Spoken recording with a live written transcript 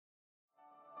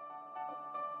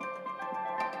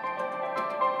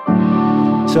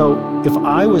So if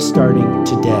I was starting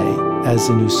today as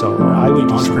a new solo, I would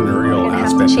do entrepreneurial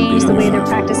aspect change the way they're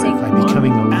practicing. by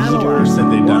becoming a leader. That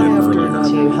they've done it earlier.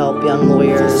 To help young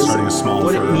lawyers. Starting a small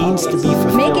What it firm. means to be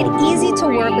fulfilled. Make it easy to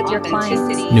work with your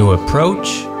clients. New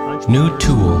approach, new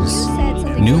tools,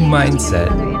 new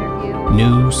mindset,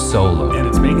 new solo. And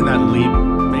it's making that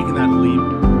leap.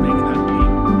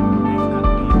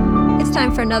 It's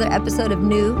time for another episode of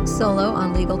New Solo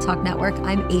on Legal Talk Network.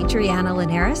 I'm Adriana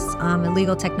Linares. I'm a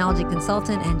legal technology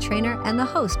consultant and trainer and the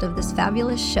host of this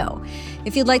fabulous show.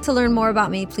 If you'd like to learn more about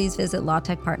me, please visit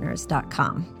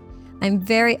lawtechpartners.com. I'm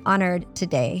very honored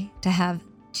today to have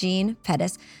Eugene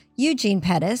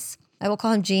Pettis. I will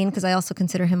call him Gene because I also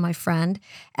consider him my friend.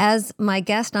 As my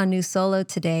guest on New Solo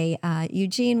today,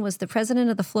 Eugene was the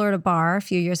president of the Florida Bar a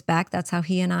few years back. That's how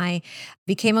he and I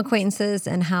became acquaintances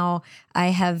and how I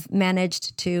have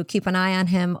managed to keep an eye on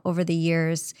him over the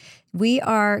years. We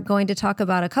are going to talk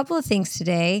about a couple of things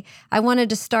today. I wanted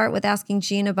to start with asking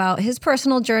Gene about his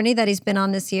personal journey that he's been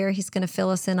on this year. He's going to fill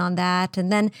us in on that.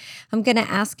 And then I'm going to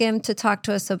ask him to talk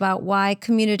to us about why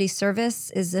community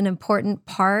service is an important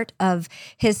part of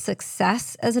his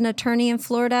success as an attorney in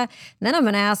Florida. And then I'm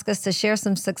going to ask us to share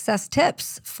some success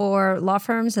tips for law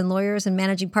firms and lawyers and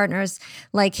managing partners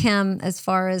like him as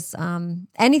far as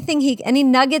any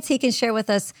nuggets he can share with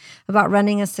us about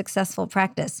running a successful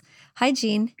practice. Hi,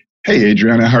 Gene. Hey,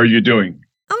 Adriana, how are you doing?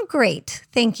 I'm great.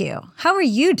 Thank you. How are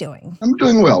you doing? I'm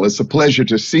doing well. It's a pleasure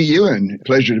to see you and a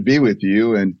pleasure to be with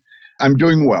you. And I'm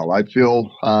doing well. I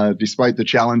feel, despite the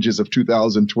challenges of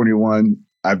 2021,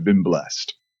 I've been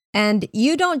blessed. And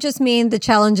you don't just mean the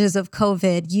challenges of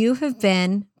COVID. You have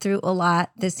been through a lot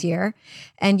this year,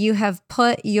 and you have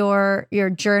put your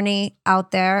journey out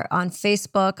there on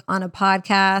Facebook, on a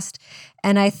podcast.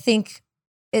 And I think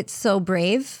it's so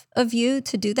brave of you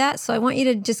to do that. So I want you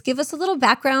to just give us a little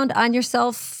background on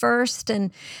yourself first and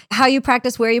how you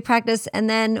practice, where you practice, and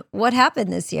then what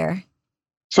happened this year.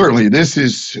 Certainly.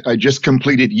 I just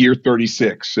completed year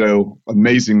 36. So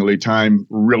amazingly, time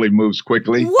really moves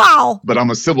quickly. Wow. But I'm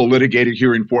a civil litigator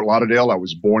here in Fort Lauderdale. I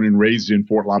was born and raised in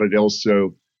Fort Lauderdale.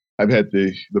 So I've had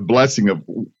the blessing of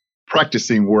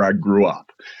practicing where I grew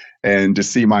up and to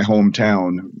see my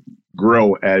hometown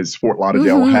grow as Fort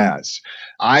Lauderdale has.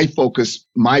 I focus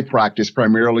my practice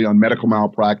primarily on medical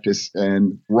malpractice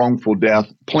and wrongful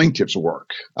death plaintiffs'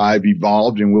 work. I've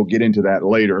evolved, and we'll get into that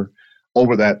later,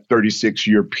 over that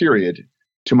 36-year period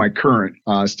to my current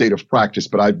state of practice.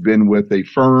 But I've been with a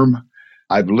firm,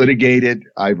 I've litigated,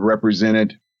 I've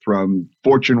represented from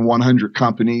Fortune 100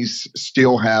 companies,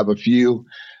 still have a few,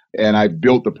 and I've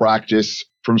built the practice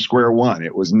from square one.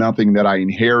 It was nothing that I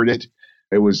inherited.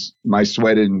 It was my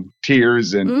sweat and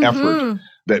tears and effort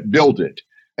that built it.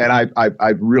 And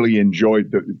I've really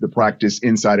enjoyed the practice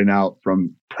inside and out,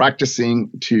 from practicing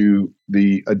to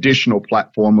the additional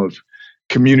platform of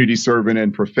community servant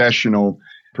and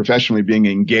professionally being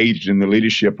engaged in the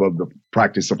leadership of the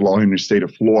practice of law in the state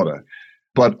of Florida.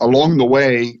 But along the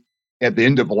way, at the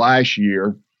end of last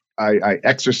year, I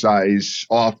exercise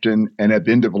often, and at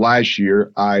the end of last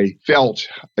year, I felt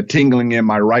a tingling in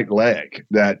my right leg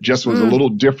that just was a little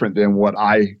different than what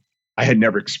I had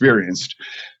never experienced.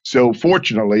 So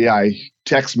fortunately, I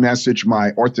text message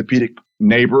my orthopedic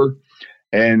neighbor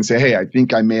and say, hey, I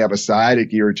think I may have a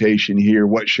sciatic irritation here.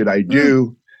 What should I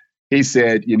do? He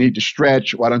said, you need to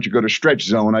stretch. Why don't you go to Stretch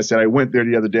Zone? I said, I went there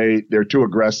the other day. They're too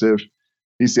aggressive.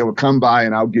 He said, well, come by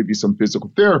and I'll give you some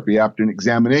physical therapy after an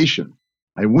examination.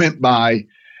 I went by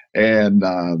and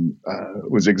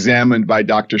was examined by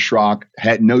Dr. Schrock,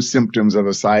 had no symptoms of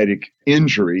a sciatic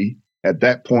injury at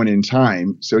that point in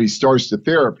time. So he starts the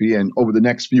therapy, and over the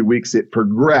next few weeks, it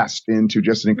progressed into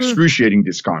just an excruciating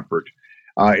discomfort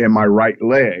in my right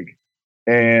leg.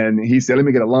 And he said, let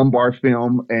me get a lumbar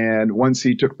film. And once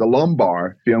he took the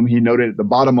lumbar film, he noted at the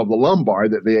bottom of the lumbar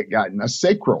that they had gotten a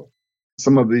sacral,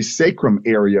 some of the sacrum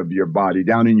area of your body,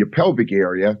 down in your pelvic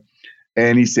area.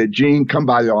 And he said, Gene, come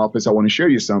by the office. I want to show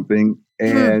you something.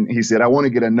 And he said, I want to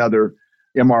get another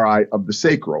MRI of the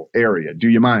sacral area. Do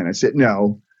you mind? I said,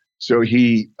 no. So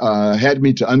he had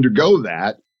me to undergo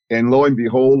that. And lo and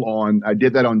behold, I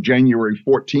did that on January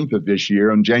 14th of this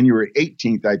year. On January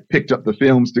 18th, I picked up the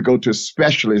films to go to a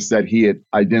specialist that he had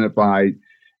identified.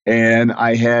 And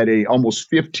I had a almost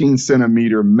 15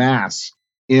 centimeter mass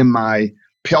in my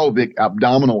pelvic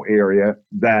abdominal area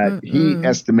that he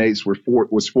estimates was 4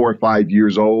 or 5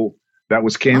 years old. That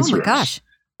was cancerous. Oh my gosh.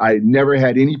 I never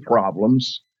had any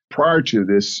problems prior to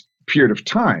this period of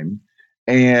time.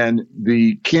 And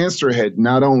the cancer had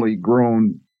not only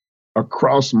grown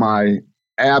across my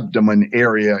abdomen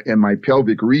area in my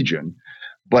pelvic region,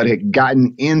 but had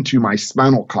gotten into my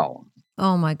spinal column.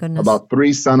 Oh my goodness. About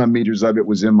 3 centimeters of it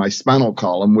was in my spinal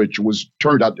column, which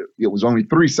turned out it was only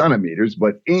 3 centimeters,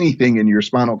 but anything in your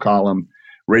spinal column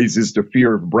raises the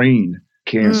fear of brain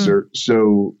cancer.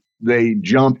 So they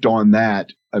jumped on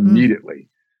that immediately.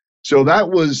 So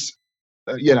that was,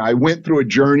 I went through a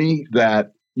journey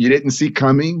that you didn't see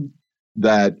coming,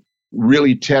 that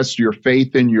really tests your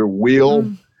faith and your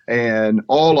will. And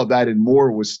all of that and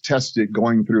more was tested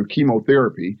going through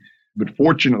chemotherapy. But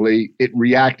fortunately, it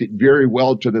reacted very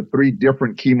well to the 3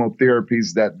 different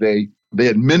chemotherapies that they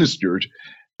administered.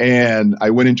 And I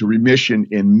went into remission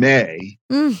in May,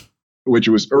 which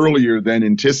was earlier than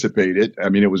anticipated. I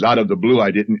mean, it was out of the blue.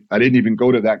 I didn't even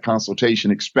go to that consultation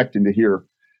expecting to hear,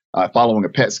 following a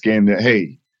PET scan, that,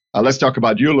 hey, let's talk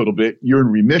about you a little bit. You're in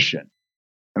remission.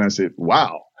 And I said,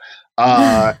 wow.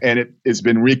 And it's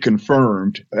been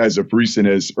reconfirmed as of recent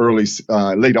as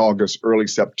late August, early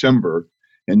September.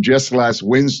 And just last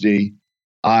Wednesday,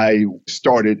 I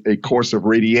started a course of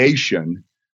radiation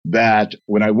that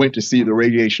when I went to see the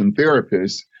radiation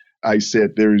therapist, I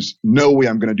said, there's no way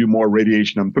I'm going to do more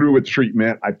radiation. I'm through with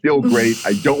treatment. I feel great.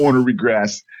 I don't want to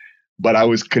regress. But I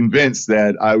was convinced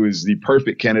that I was the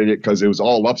perfect candidate because it was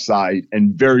all upside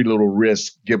and very little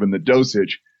risk given the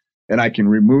dosage. And I can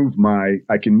move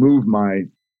my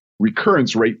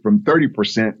recurrence rate from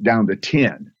 30% down to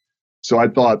 10. So I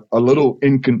thought a little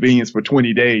inconvenience for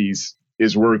 20 days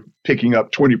is worth picking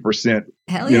up 20%,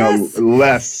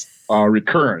 less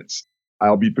recurrence.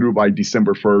 I'll be through by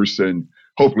December 1st, and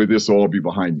hopefully this will all be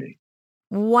behind me.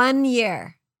 1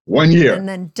 year. 1 year. And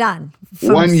then done.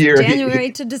 From 1 year.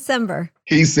 January to December.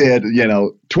 He said,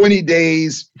 20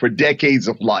 days for decades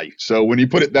of life. So when he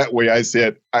put it that way, I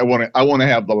said, I want to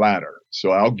have the latter.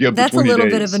 So I'll give the 20 days. That's a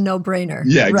little bit of a no-brainer.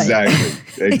 Yeah, right.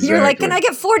 Exactly. You're like, can I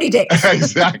get 40 days?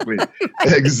 Exactly.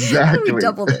 Exactly. We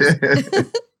double this.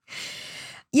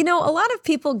 A lot of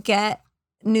people get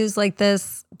news like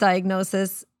this,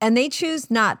 diagnosis, and they choose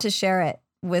not to share it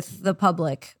with the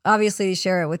public. Obviously, you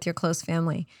share it with your close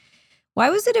family. Why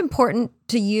was it important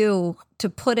to you to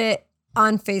put it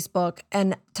on Facebook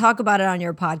and talk about it on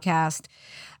your podcast?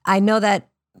 I know that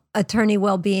attorney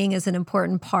well-being is an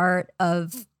important part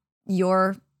of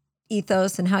your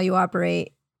ethos and how you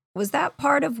operate. Was that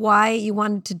part of why you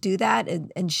wanted to do that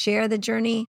and share the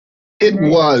journey? It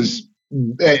was.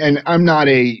 And I'm not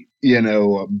a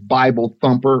Bible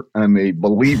thumper. I'm a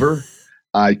believer.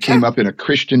 I came up in a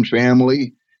Christian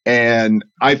family, and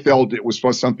I felt it was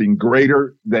for something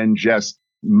greater than just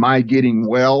my getting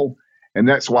well. And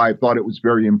that's why I thought it was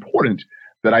very important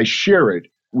that I share it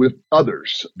with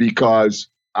others, because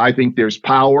I think there's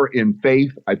power in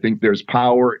faith. I think there's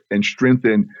power and strength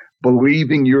in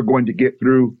believing you're going to get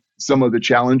through some of the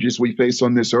challenges we face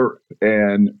on this earth.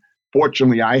 And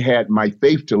fortunately, I had my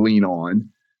faith to lean on,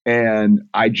 and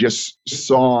I just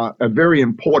saw a very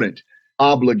important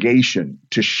obligation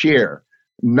to share,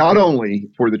 not only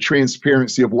for the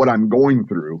transparency of what I'm going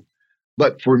through,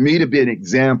 but for me to be an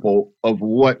example of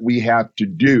what we have to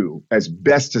do as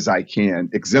best as I can,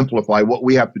 exemplify what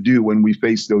we have to do when we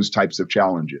face those types of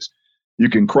challenges. You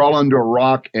can crawl under a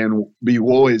rock and be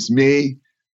woe is me,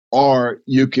 or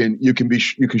you can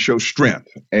show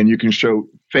strength and you can show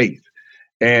faith.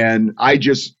 And I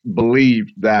just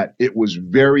believed that it was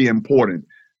very important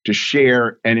to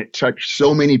share, and it touched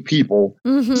so many people,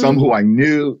 some who I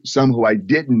knew, some who I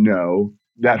didn't know,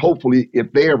 that hopefully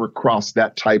if they ever cross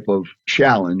that type of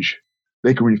challenge,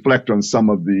 they can reflect on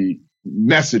some of the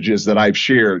messages that I've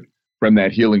shared from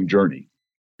that healing journey.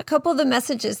 A couple of the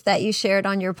messages that you shared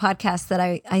on your podcast that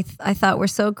I thought were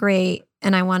so great,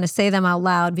 and I want to say them out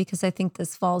loud because I think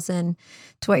this falls in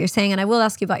to what you're saying, and I will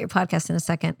ask you about your podcast in a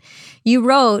second. You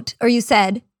wrote, or you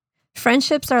said,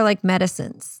 friendships are like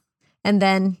medicines. And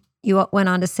then you went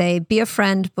on to say, be a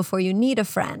friend before you need a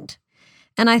friend.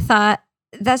 And I thought,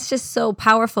 that's just so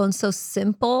powerful and so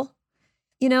simple,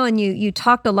 and you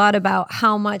talked a lot about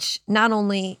how much not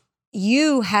only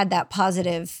you had that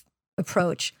positive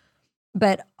approach,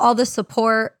 but all the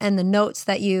support and the notes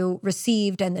that you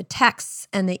received and the texts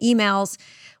and the emails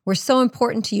were so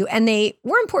important to you. And they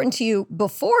were important to you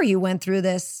before you went through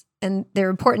this, and they're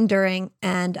important during,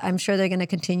 and I'm sure they're going to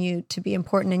continue to be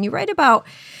important. And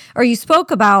you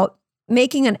spoke about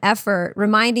making an effort,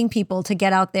 reminding people to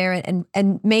get out there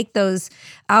and make those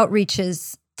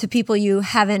outreaches to people you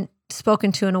haven't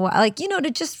spoken to in a while. To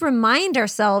just remind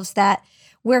ourselves that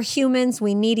we're humans,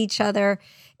 we need each other.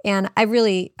 And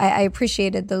I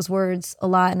appreciated those words a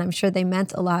lot, and I'm sure they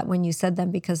meant a lot when you said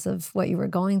them because of what you were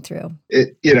going through.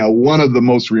 One of the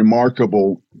most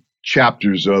remarkable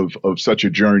chapters of such a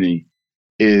journey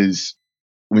is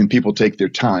when people take their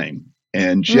time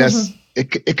and just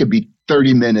it could be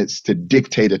 30 minutes to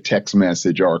dictate a text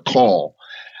message or a call.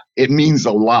 It means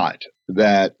a lot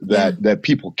that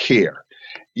people care.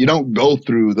 You don't go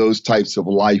through those types of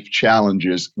life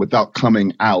challenges without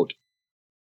coming out.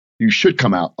 You should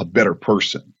come out a better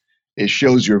person. It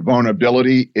shows your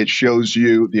vulnerability. It shows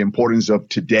you the importance of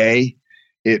today.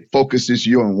 It focuses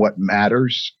you on what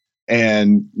matters.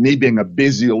 And me being a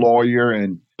busy lawyer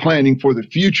and planning for the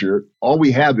future, all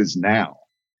we have is now.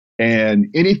 And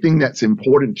anything that's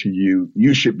important to you,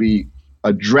 you should be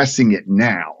addressing it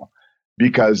now,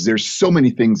 because there's so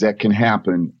many things that can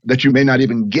happen that you may not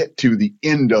even get to the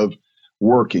end of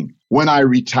working. When I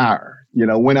retire,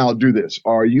 when I'll do this,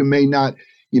 or you may not,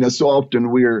 so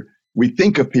often we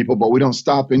think of people, but we don't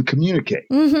stop and communicate.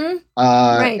 Mm-hmm.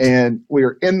 Right. And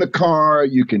we're in the car,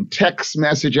 you can text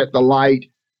message at the light,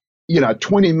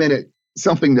 20-minute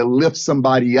something to lift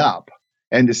somebody up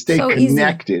and to stay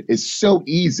connected. It's so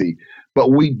easy,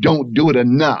 but we don't do it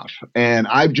enough. And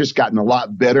I've just gotten a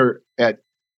lot better at,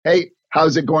 hey,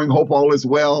 how's it going? Hope all is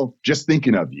well. Just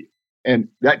thinking of you. And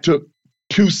that took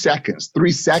 2 seconds,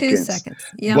 3 seconds. 2 seconds.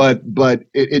 Yeah. But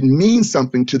it means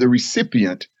something to the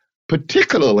recipient,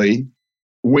 particularly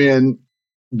when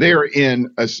they're in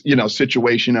a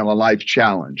situation and a life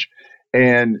challenge.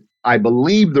 And I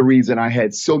believe the reason I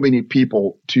had so many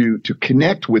people to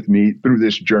connect with me through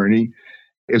this journey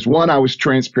is, one, I was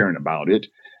transparent about it,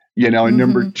 and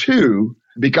number two,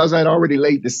 because I'd already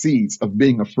laid the seeds of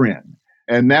being a friend.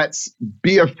 And that's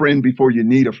be a friend before you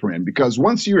need a friend. Because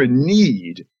once you're in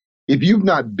need, if you've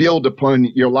not built upon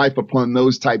your life upon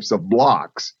those types of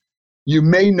blocks, you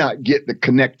may not get the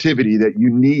connectivity that you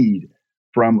need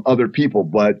from other people.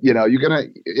 But, you're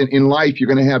going to, in life, you're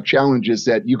going to have challenges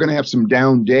that you're going to have some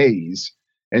down days.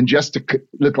 And just to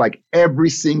look like every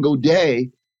single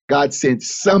day, God sent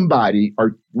somebody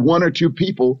or one or two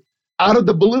people out of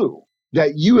the blue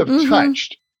that you have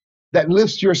touched, that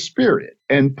lifts your spirit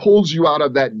and pulls you out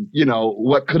of that,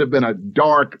 what could have been a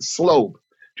dark slope,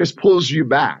 just pulls you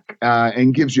back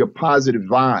and gives you a positive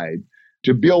vibe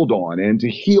to build on and to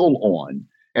heal on.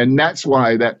 And that's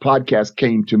why that podcast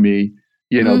came to me,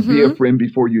 be a friend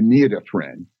before you need a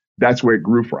friend. That's where it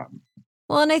grew from.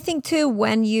 Well, and I think too,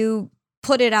 when you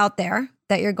put it out there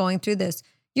that you're going through this,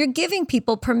 you're giving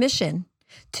people permission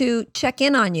to check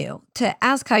in on you, to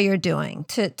ask how you're doing,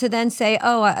 to then say,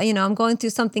 oh, I'm going through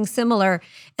something similar.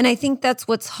 And I think that's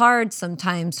what's hard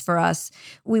sometimes for us.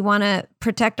 We want to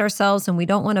protect ourselves and we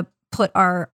don't want to put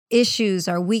our issues,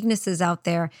 our weaknesses out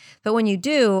there. But when you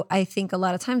do, I think a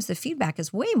lot of times the feedback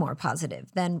is way more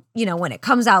positive than, when it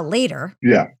comes out later.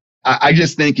 Yeah. I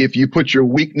just think if you put your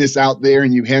weakness out there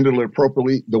and you handle it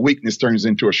appropriately, the weakness turns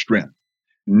into a strength.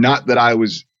 Not that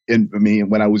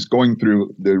when I was going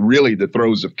through the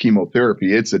throes of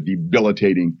chemotherapy, it's a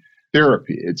debilitating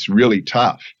therapy. It's really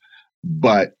tough.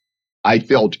 But I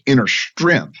felt inner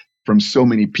strength from so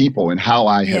many people and how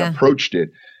I had approached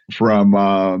it, from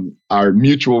our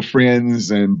mutual friends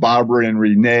and Barbara and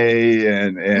Renee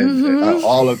and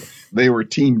they were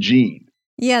Team Gene.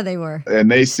 Yeah, they were. And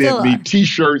they sent me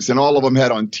T-shirts, and all of them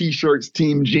had on T-shirts,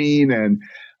 Team Gene, and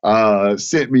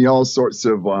sent me all sorts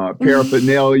of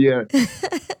paraphernalia.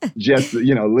 Just,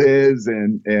 Liz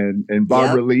and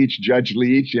Barbara Leach, Judge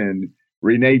Leach, and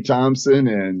Renee Thompson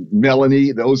and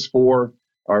Melanie. Those four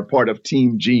are part of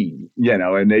Team Gene,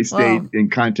 and they stayed in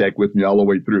contact with me all the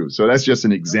way through. So that's just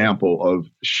an example of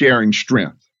sharing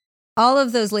strength. All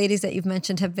of those ladies that you've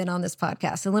mentioned have been on this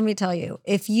podcast. And let me tell you,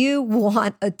 if you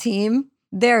want a team,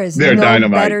 there is no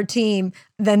dynamite. Better team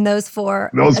than those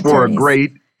four. Those four are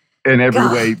great in every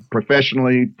way,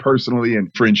 professionally, personally,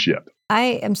 and friendship.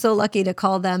 I am so lucky to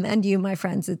call them and you, my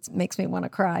friends. It makes me want to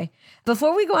cry.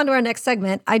 Before we go on to our next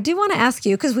segment, I do want to ask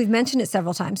you, because we've mentioned it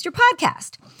several times, your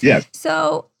podcast. Yes.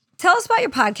 So tell us about your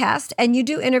podcast. And you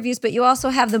do interviews, but you also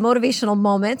have the motivational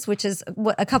moments, which is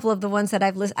a couple of the ones that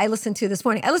I listened to this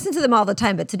morning. I listen to them all the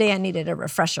time, but today I needed a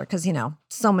refresher because,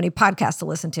 so many podcasts to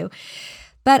listen to.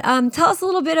 But tell us a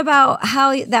little bit about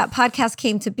how that podcast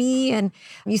came to be, and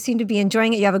you seem to be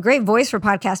enjoying it. You have a great voice for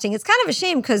podcasting. It's kind of a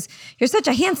shame because you're such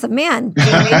a handsome man.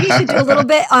 Maybe you should do a little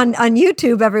bit on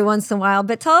YouTube every once in a while.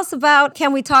 But tell us about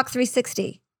Can We Talk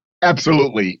 360?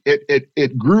 Absolutely.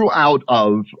 It grew out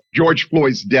of George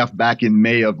Floyd's death back in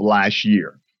May of last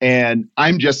year. And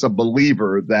I'm just a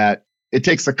believer that it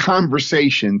takes a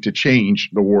conversation to change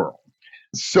the world.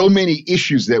 So many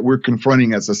issues that we're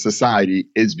confronting as a society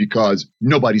is because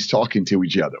nobody's talking to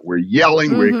each other. We're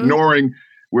yelling, we're ignoring,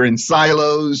 we're in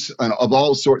silos of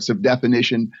all sorts of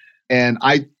definition. And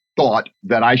I thought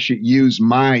that I should use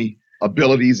my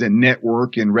abilities and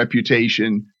network and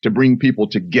reputation to bring people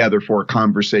together for a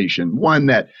conversation, one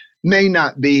that may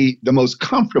not be the most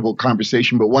comfortable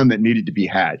conversation, but one that needed to be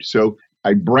had. So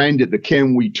I branded the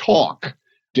Can We Talk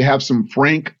to have some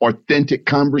frank, authentic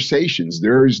conversations.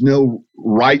 There is no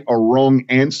right or wrong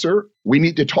answer. We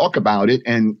need to talk about it,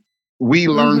 and we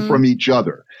learn from each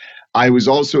other. I was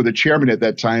also the chairman at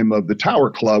that time of the Tower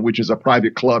Club, which is a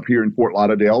private club here in Fort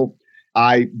Lauderdale.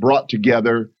 I brought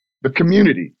together the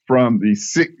community, from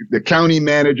the county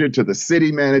manager to the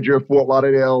city manager of Fort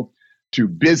Lauderdale, to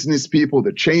business people,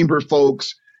 the chamber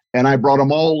folks, and I brought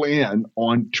them all in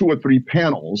on 2 or 3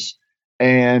 panels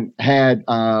and had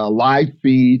a live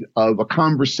feed of a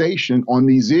conversation on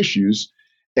these issues.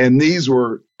 And these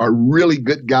are really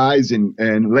good guys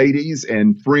and ladies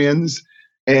and friends.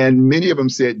 And many of them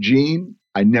said, Gene,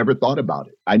 I never thought about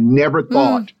it. I never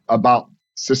thought about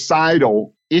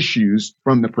societal issues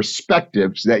from the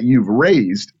perspectives that you've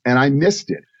raised, and I missed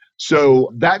it.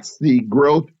 So that's the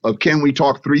growth of Can We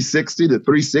Talk 360. The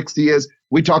 360 is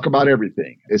we talk about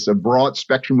everything. It's a broad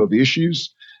spectrum of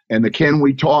issues, and the Can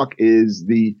We Talk is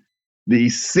the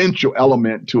essential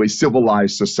element to a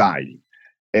civilized society.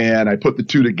 And I put the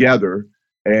two together,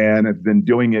 and I've been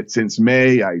doing it since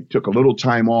May. I took a little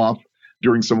time off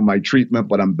during some of my treatment,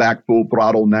 but I'm back full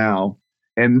throttle now.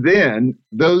 And then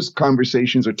those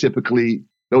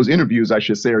interviews, I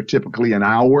should say, are typically an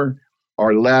hour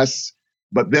or less.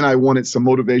 But then I wanted some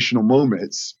motivational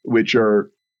moments, which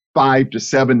are 5 to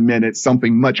 7 minutes,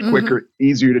 something much quicker,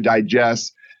 easier to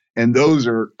digest. And those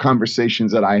are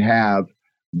conversations that I have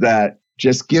that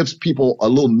just gives people a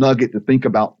little nugget to think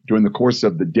about during the course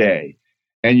of the day.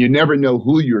 And you never know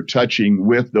who you're touching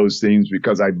with those things,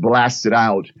 because I blast it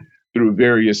out through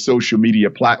various social media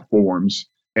platforms.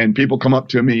 And people come up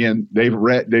to me and they've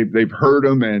heard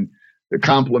them, and they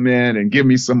compliment and give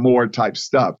me some more type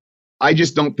stuff. I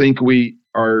just don't think we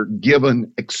are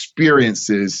given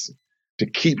experiences to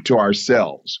keep to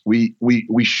ourselves. We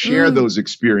share those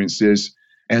experiences,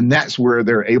 and that's where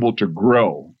they're able to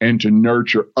grow and to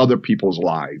nurture other people's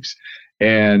lives.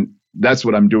 And that's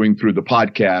what I'm doing through the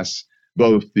podcast,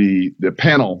 both the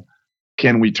panel,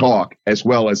 Can We Talk, as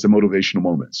well as the motivational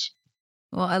moments.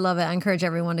 Well, I love it. I encourage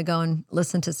everyone to go and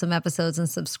listen to some episodes and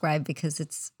subscribe,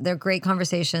 because they're great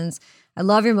conversations. I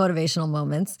love your motivational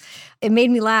moments. It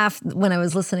made me laugh when I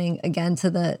was listening again to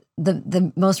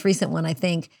the most recent one, I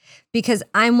think, because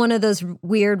I'm one of those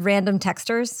weird random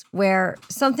texters where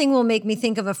something will make me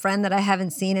think of a friend that I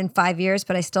haven't seen in 5 years,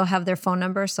 but I still have their phone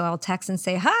number. So I'll text and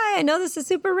say, hi, I know this is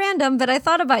super random, but I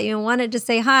thought about you and wanted to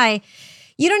say hi.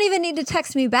 You don't even need to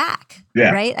text me back,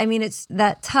 right? I mean, it's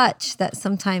that touch that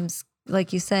sometimes,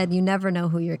 like you said, you never know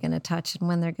who you're going to touch and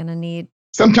when they're going to need.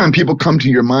 Sometimes people come to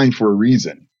your mind for a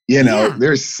reason.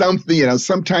 There's something,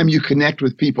 sometimes you connect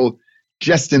with people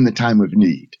just in the time of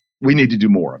need. We need to do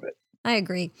more of it. I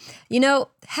agree.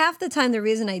 Half the time the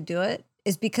reason I do it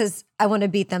is because I want to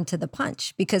beat them to the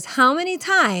punch. Because how many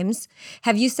times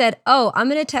have you said, oh, I'm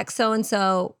going to text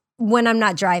so-and-so when I'm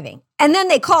not driving? And then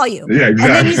they call you. Yeah, exactly.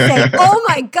 And then you say, oh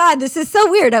my God, this is so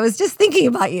weird. I was just thinking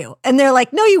about you. And they're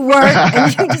like, no, you weren't.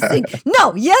 And you just think,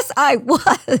 no, yes, I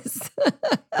was.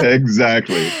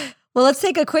 Exactly. Well, let's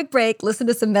take a quick break, listen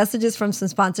to some messages from some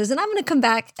sponsors, and I'm going to come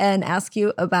back and ask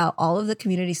you about all of the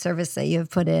community service that you have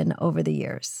put in over the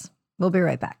years. We'll be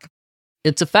right back.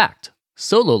 It's a fact.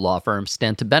 Solo law firms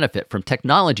stand to benefit from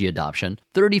technology adoption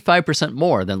 35%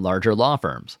 more than larger law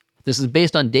firms. This is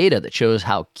based on data that shows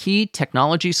how key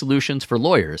technology solutions for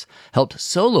lawyers helped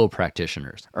solo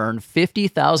practitioners earn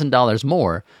 $50,000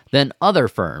 more than other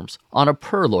firms on a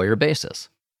per-lawyer basis.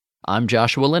 I'm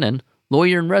Joshua Lennon,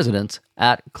 lawyer in residence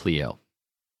at Clio.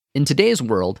 In today's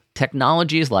world,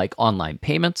 technologies like online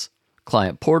payments,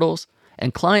 client portals,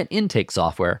 and client intake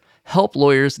software help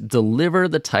lawyers deliver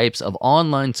the types of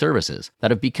online services that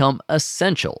have become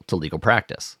essential to legal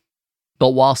practice. But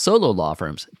while solo law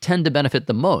firms tend to benefit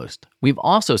the most, we've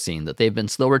also seen that they've been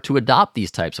slower to adopt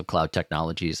these types of cloud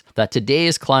technologies that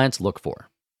today's clients look for.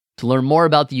 To learn more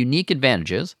about the unique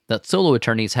advantages that solo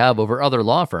attorneys have over other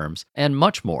law firms and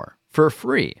much more, for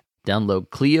free,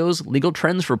 download Clio's Legal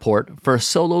Trends Report for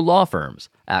solo law firms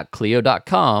at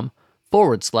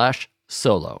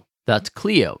clio.com/solo. That's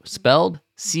Clio, spelled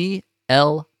CLIO.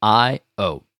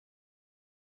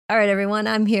 All right, everyone,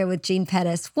 I'm here with Gene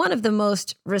Pettis, one of the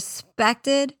most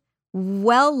respected,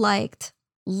 well-liked,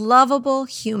 lovable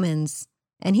humans,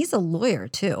 and he's a lawyer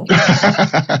too,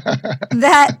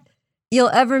 that you'll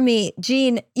ever meet.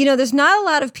 Gene, there's not a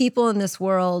lot of people in this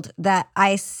world that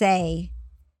I say,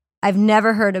 I've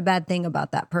never heard a bad thing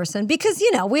about that person, because,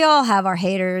 we all have our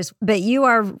haters, but you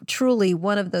are truly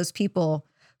one of those people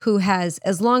who has,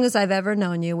 as long as I've ever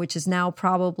known you, which is now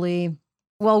probably...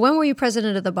 Well, when were you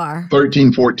president of the bar?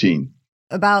 13, 14.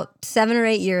 about 7 or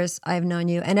 8 years I've known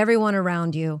you, and everyone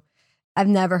around you, I've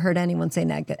never heard anyone say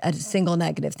a single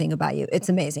negative thing about you. It's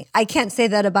amazing. I can't say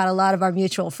that about a lot of our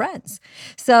mutual friends.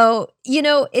 So,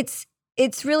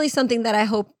 it's really something that I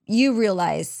hope you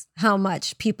realize how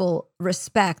much people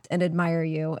respect and admire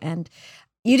you. And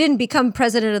you didn't become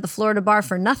president of the Florida Bar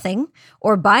for nothing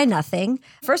or by nothing.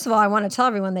 First of all, I want to tell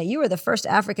everyone that you were the first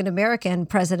African-American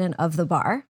president of the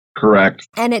bar. Correct.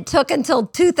 And it took until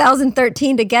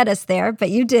 2013 to get us there, but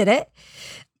you did it.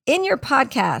 In your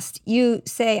podcast, you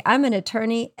say, I'm an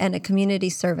attorney and a community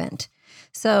servant.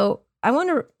 So I want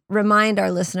to remind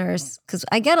our listeners, because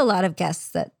I get a lot of guests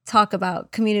that talk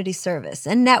about community service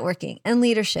and networking and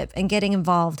leadership and getting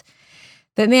involved.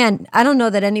 But man, I don't know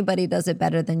that anybody does it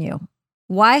better than you.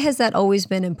 Why has that always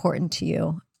been important to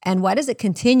you? And why does it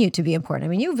continue to be important? I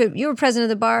mean, you were president of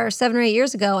the bar 7 or 8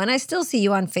 years ago, and I still see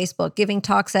you on Facebook giving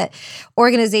talks at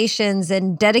organizations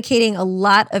and dedicating a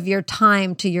lot of your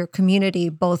time to your community,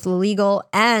 both legal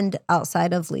and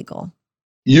outside of legal.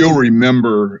 You'll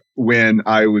remember when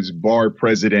I was bar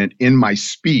president, in my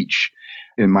speech,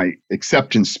 in my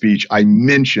acceptance speech, I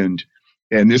mentioned,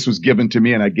 and this was given to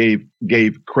me, and I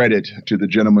gave credit to the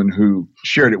gentleman who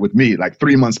shared it with me like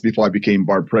 3 months before I became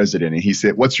bar president. And he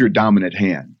said, "What's your dominant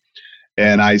hand?"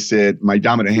 And I said, "My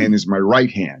dominant hand is my right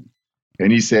hand."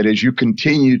 And he said, "As you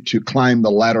continue to climb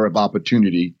the ladder of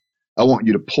opportunity, I want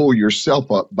you to pull yourself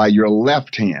up by your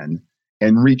left hand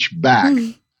and reach back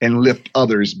and lift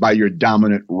others by your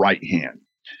dominant right hand."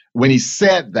 When he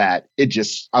said that,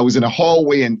 I was in a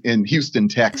hallway in Houston,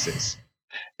 Texas.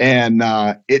 And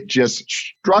it just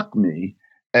struck me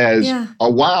as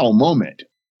a wow moment.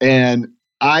 And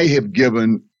I have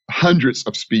given hundreds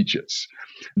of speeches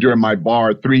during my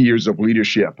bar 3 years of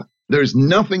leadership. There's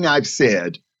nothing I've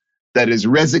said that has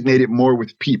resonated more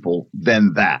with people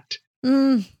than that.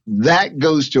 That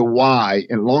goes to why,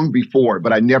 and long before,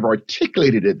 but I never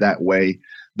articulated it that way,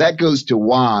 that goes to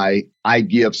why I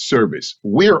give service.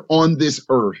 We're on this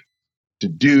earth to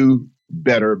do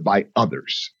better by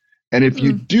others. And if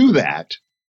you do that,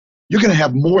 you're going to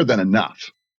have more than enough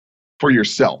for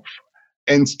yourself.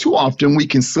 And too often we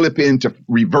can slip into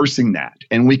reversing that.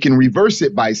 And we can reverse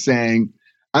it by saying,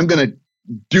 I'm going to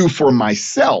do for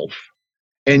myself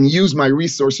and use my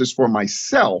resources for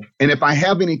myself. And if I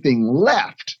have anything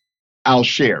left, I'll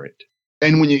share it.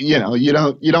 And when you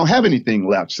don't have anything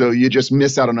left, so you just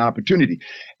miss out on an opportunity.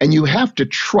 And you have to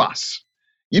trust.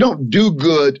 You don't do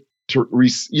good to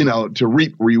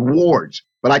reap rewards.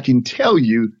 But I can tell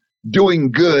you,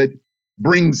 doing good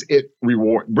brings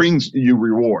you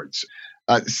rewards.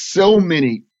 So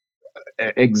many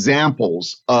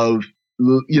examples of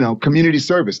community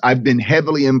service. I've been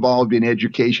heavily involved in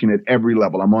education at every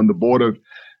level. I'm on the board of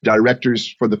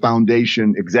directors for the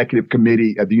foundation executive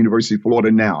committee at the University of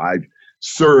Florida now. I've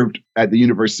served at the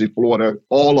University of Florida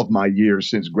all of my years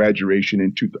since graduation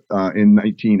in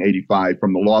 1985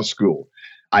 from the law school.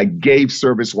 I gave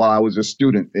service while I was a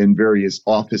student in various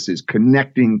offices,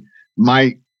 connecting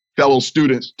my fellow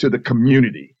students to the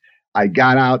community. I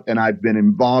got out and I've been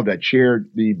involved. I chaired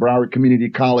the Broward Community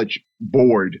College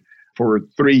board for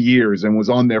 3 years and was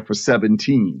on there for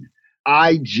 17.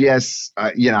 I just,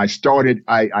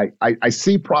 I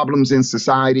see problems in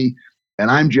society,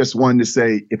 and I'm just one to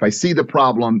say, if I see the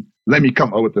problem, let me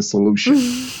come up with a solution.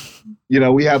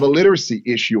 We have a literacy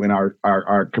issue in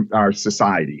our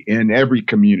society, in every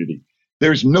community.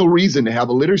 There's no reason to have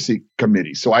a literacy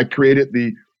committee. So I created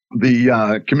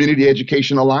the Community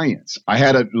Education Alliance. I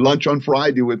had a lunch on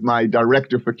Friday with my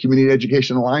director for Community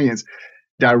Education Alliance,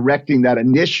 directing that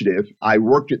initiative. I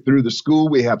worked it through the school.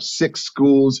 We have 6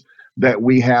 schools that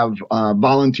we have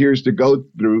volunteers to go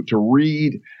through to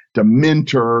read, to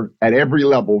mentor at every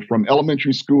level, from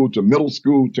elementary school to middle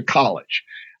school to college.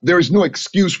 There is no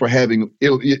excuse for having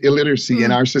illiteracy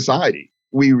in our society.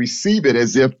 We receive it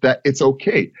as if that it's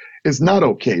okay. It's not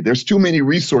okay. There's too many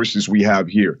resources we have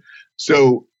here.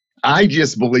 So I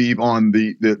just believe on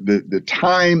the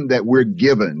time that we're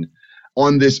given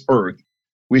on this earth,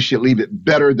 we should leave it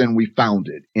better than we found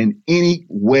it in any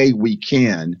way we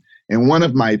can. And one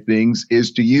of my things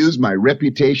is to use my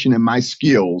reputation and my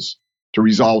skills to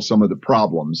resolve some of the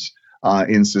problems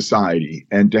in society,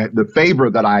 and the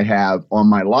favor that I have on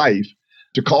my life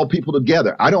to call people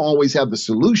together. I don't always have the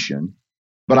solution,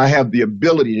 but I have the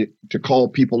ability to call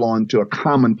people on to a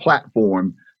common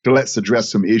platform to let's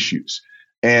address some issues.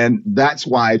 And that's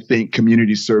why I think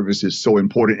community service is so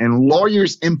important, and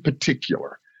lawyers in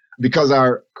particular, because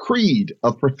our creed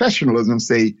of professionalism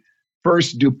say,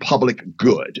 first do public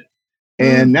good.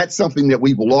 And that's something that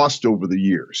we've lost over the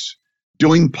years.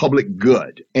 Doing public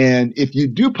good. And if you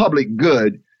do public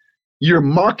good, you're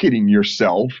marketing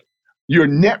yourself, you're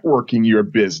networking your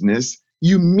business.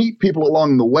 You meet people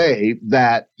along the way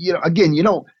that, again, you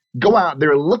don't go out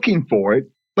there looking for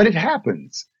it, but it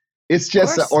happens. It's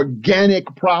just an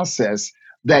organic process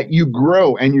that you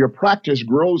grow and your practice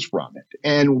grows from it.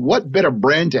 And what better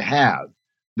brand to have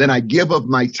than I give of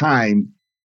my time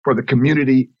for the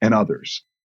community and others?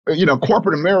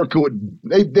 Corporate America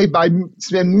they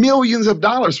spend millions of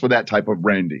dollars for that type of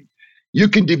branding. You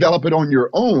can develop it on your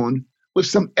own with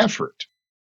some effort.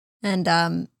 And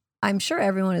I'm sure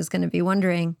everyone is going to be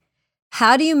wondering,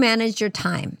 how do you manage your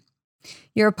time?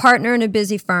 You're a partner in a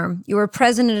busy firm. You were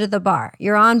president of the bar.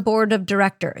 You're on board of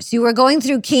directors. You were going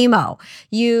through chemo.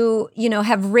 You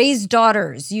have raised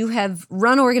daughters. You have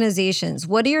run organizations.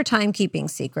 What are your timekeeping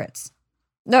secrets?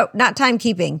 No, not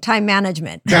timekeeping, time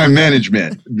management. Time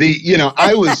management.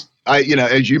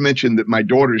 As you mentioned, that my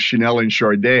daughters, Chanel and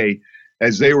Sharday,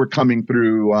 as they were coming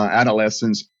through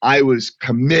adolescence, I was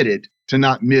committed to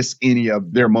not miss any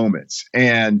of their moments.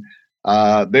 And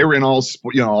they were in all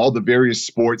the various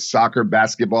sports, soccer,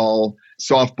 basketball,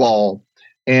 softball.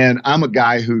 And I'm a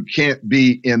guy who can't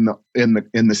be in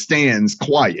the stands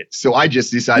quiet. So I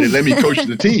just decided, let me coach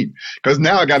the team, because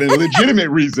now I got a legitimate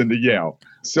reason to yell.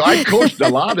 So I coached a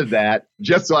lot of that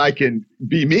just so I can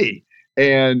be me.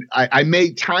 And I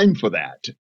made time for that.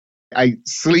 I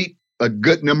sleep a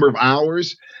good number of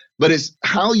hours, but it's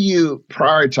how you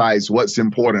prioritize what's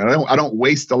important. I don't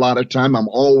waste a lot of time. I'm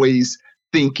always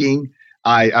thinking.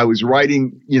 I was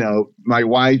writing, my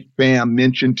wife, Pam,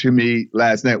 mentioned to me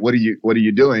last night, what are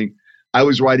you doing? I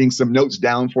was writing some notes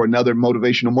down for another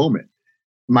motivational moment.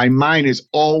 My mind is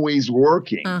always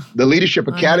working. The Leadership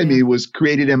Academy was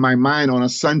created in my mind on a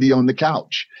Sunday on the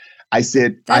couch. I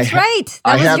said, That's right.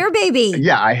 That was your baby.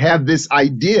 Yeah, I have this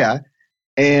idea,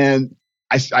 and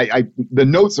the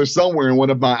notes are somewhere in one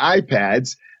of my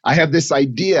iPads. I have this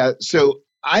idea, so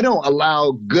I don't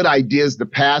allow good ideas to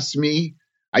pass me.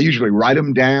 I usually write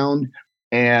them down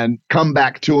and come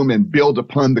back to them and build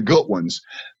upon the good ones.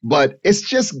 But it's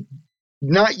just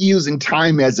not using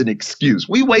time as an excuse.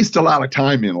 We waste a lot of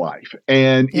time in life.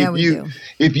 And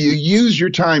if you use your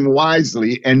time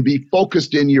wisely and be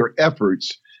focused in your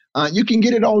efforts, you can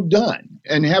get it all done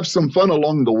and have some fun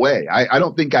along the way. I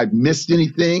don't think I've missed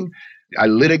anything. I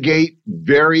litigate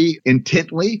very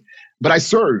intently, but I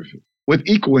serve with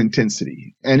equal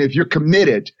intensity. And if you're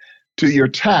committed to your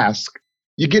task,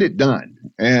 you get it done.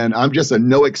 And I'm just a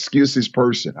no excuses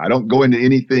person. I don't go into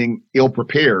anything ill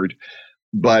prepared,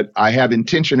 but I have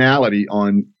intentionality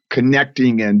on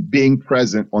connecting and being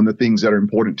present on the things that are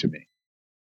important to me.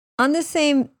 On the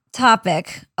same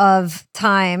topic of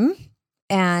time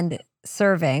and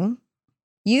serving,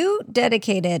 you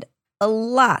dedicated a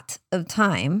lot of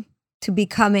time to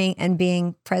becoming and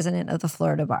being president of the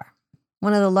Florida Bar,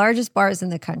 one of the largest bars in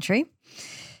the country.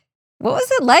 What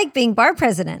was it like being bar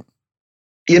president?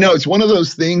 It's one of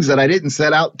those things that I didn't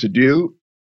set out to do.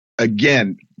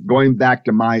 Again, going back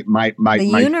to my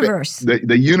universe,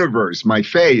 the universe, my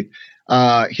faith.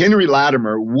 Henry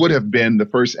Latimer would have been the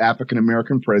first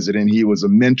African-American president. He was a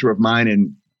mentor of mine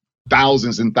and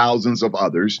thousands and thousands of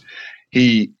others.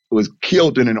 He was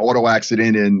killed in an auto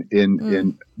accident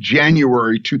in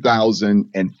January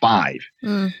 2005.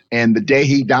 And the day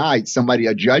he died,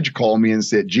 a judge called me and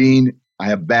said, Gene, I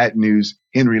have bad news.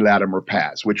 Henry Latimer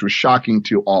passed, which was shocking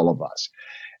to all of us.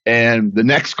 And the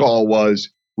next call was,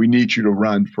 we need you to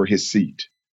run for his seat.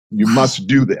 You must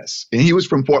do this. And he was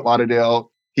from Fort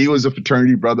Lauderdale. He was a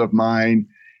fraternity brother of mine.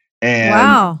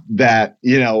 And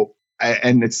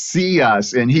and to see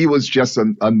us, and he was just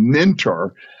a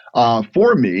mentor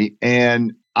for me.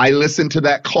 And I listened to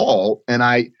that call and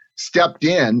I stepped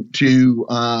in to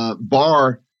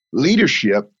bar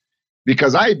leadership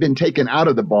because I had been taken out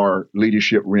of the bar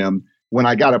leadership rim when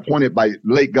I got appointed by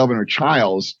late Governor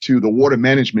Childs to the Water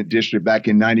Management District back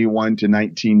in 91 to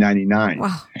 1999.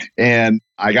 Wow. And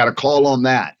I got a call on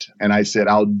that. And I said,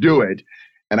 I'll do it.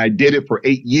 And I did it for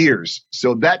 8 years.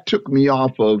 So that took me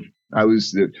off of, I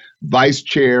was the vice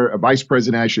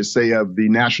president, I should say, of the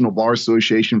National Bar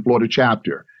Association Florida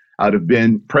chapter. I'd have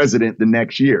been president the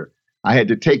next year. I had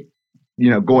to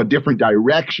go a different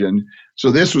direction.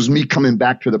 So this was me coming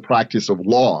back to the practice of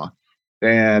law.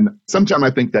 And sometimes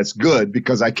I think that's good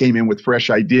because I came in with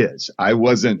fresh ideas. I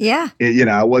wasn't,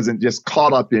 I wasn't just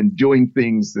caught up in doing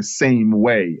things the same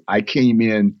way. I came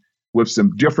in with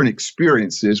some different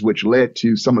experiences, which led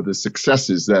to some of the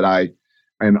successes that I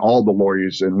and all the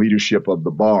lawyers and leadership of the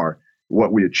bar,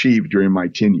 what we achieved during my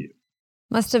tenure.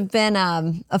 Must have been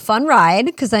a fun ride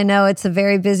because I know it's a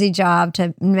very busy job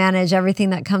to manage everything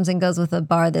that comes and goes with a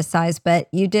bar this size, but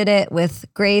you did it with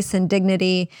grace and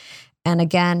dignity. And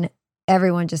again,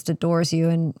 everyone just adores you.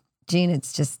 And Gene,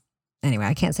 it's just Anyway,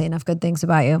 I can't say enough good things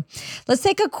about you. Let's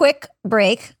take a quick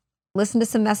break, listen to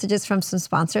some messages from some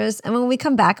sponsors, and when we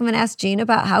come back, I'm going to ask Gene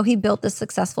about how he built this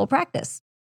successful practice.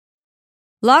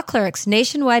 Law Clerk's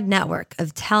nationwide network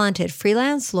of talented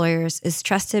freelance lawyers is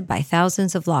trusted by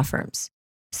thousands of law firms.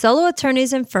 Solo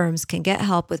attorneys and firms can get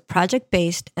help with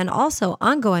project-based and also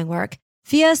ongoing work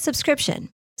via a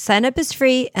subscription. Sign up is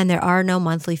free and there are no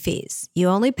monthly fees. You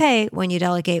only pay when you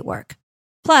delegate work.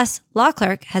 Plus, Law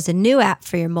Clerk has a new app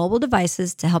for your mobile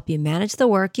devices to help you manage the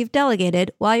work you've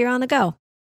delegated while you're on the go.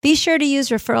 Be sure to use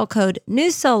referral code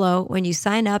NEWSOLO when you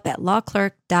sign up at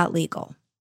lawclerk.legal.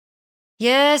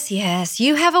 Yes,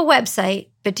 you have a website,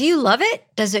 but do you love it?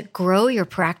 Does it grow your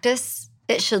practice?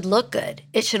 It should look good,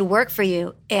 it should work for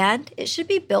you, and it should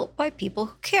be built by people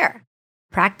who care.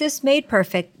 Practice Made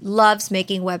Perfect loves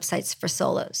making websites for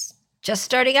solos, just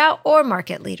starting out or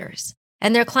market leaders.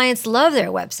 And their clients love their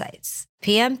websites.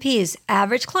 PMP's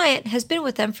average client has been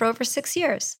with them for over 6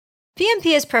 years.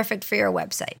 PMP is perfect for your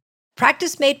website.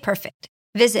 Practice Made Perfect.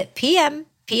 Visit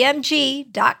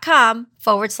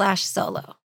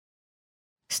pmpmg.com/solo.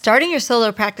 Starting your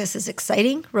solo practice is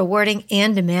exciting, rewarding,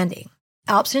 and demanding.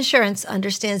 Alps Insurance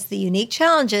understands the unique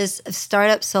challenges of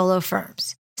startup solo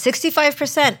firms.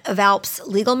 65% of Alps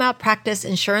legal malpractice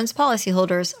insurance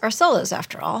policyholders are solos,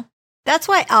 after all. That's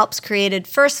why Alps created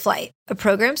First Flight, a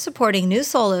program supporting new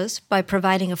solos by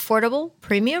providing affordable,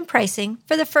 premium pricing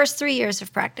for the first 3 years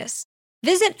of practice.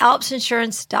 Visit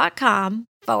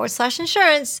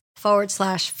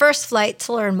alpsinsurance.com/insurance/First Flight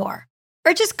to learn more.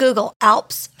 Or just Google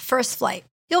Alps First Flight.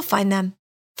 You'll find them.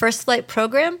 First Flight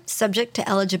program subject to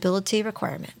eligibility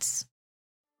requirements.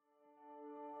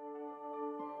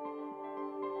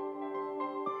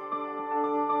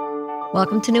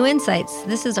 Welcome to New Insights.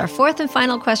 This is our fourth and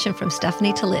final question from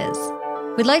Stephanie to Liz.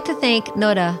 We'd like to thank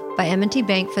Nota by M&T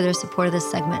Bank for their support of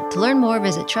this segment. To learn more,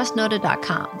 visit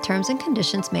trustnota.com. Terms and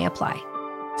conditions may apply.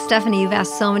 Stephanie, you've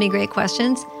asked so many great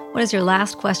questions. What is your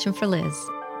last question for Liz?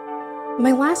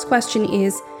 My last question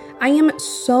is, I am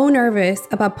so nervous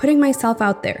about putting myself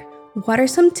out there. What are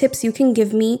some tips you can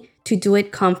give me to do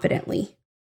it confidently?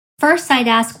 First, I'd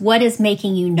ask, what is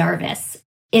making you nervous?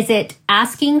 Is it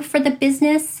asking for the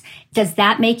business? Does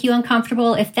that make you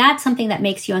uncomfortable? If that's something that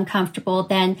makes you uncomfortable,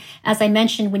 then as I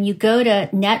mentioned, when you go to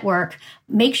network,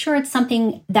 make sure it's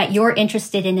something that you're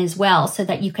interested in as well, so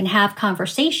that you can have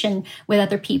conversation with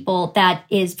other people that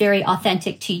is very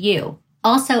authentic to you.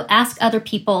 Also, ask other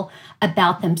people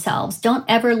about themselves. Don't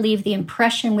ever leave the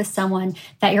impression with someone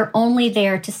that you're only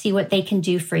there to see what they can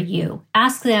do for you.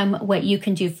 Ask them what you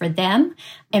can do for them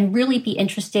and really be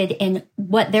interested in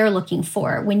what they're looking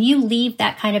for. When you leave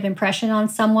that kind of impression on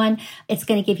someone, it's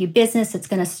going to give you business. It's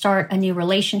going to start a new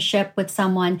relationship with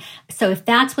someone. So if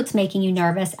that's what's making you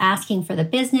nervous, asking for the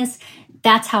business,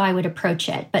 that's how I would approach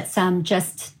it. But some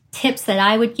just tips that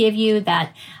I would give you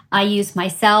that I use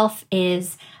myself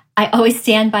is I always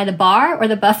stand by the bar or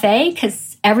the buffet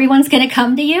because everyone's going to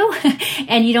come to you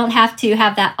and you don't have to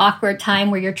have that awkward time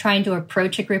where you're trying to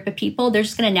approach a group of people. They're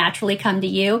just going to naturally come to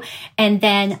you. And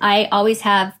then I always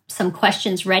have some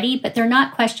questions ready, but they're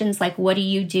not questions like, what do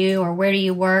you do or where do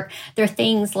you work? They're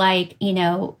things like, do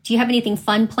you have anything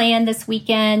fun planned this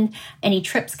weekend? Any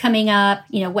trips coming up?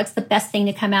 What's the best thing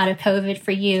to come out of COVID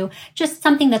for you? Just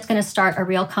something that's going to start a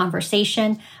real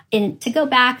conversation. And to go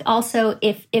back also,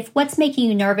 if what's making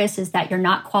you nervous is that you're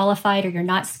not qualified or you're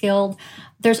not skilled,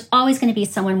 there's always going to be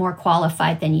someone more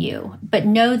qualified than you. But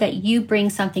know that you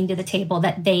bring something to the table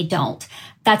that they don't.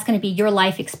 That's going to be your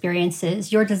life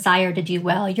experiences, your desire to do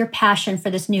well, your passion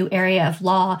for this new area of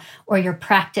law or your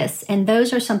practice. And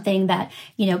those are something that,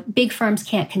 big firms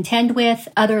can't contend with,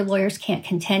 other lawyers can't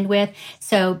contend with.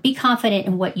 So be confident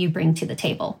in what you bring to the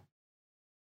table.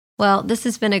 Well, this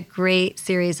has been a great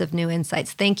series of new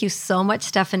insights. Thank you so much,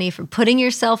 Stephanie, for putting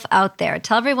yourself out there.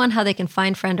 Tell everyone how they can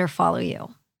find, friend, or follow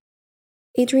you.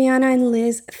 Adriana and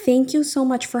Liz, thank you so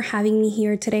much for having me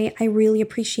here today. I really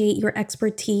appreciate your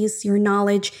expertise, your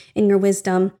knowledge, and your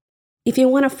wisdom. If you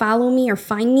want to follow me or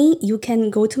find me, you can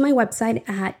go to my website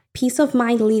at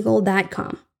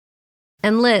peaceofmindlegal.com.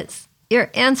 And Liz,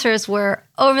 your answers were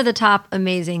over the top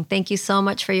amazing. Thank you so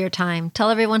much for your time. Tell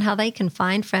everyone how they can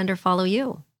find, friend, or follow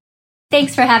you.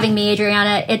 Thanks for having me,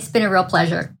 Adriana. It's been a real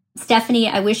pleasure. Stephanie,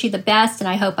 I wish you the best, and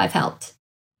I hope I've helped.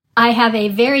 I have a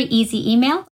very easy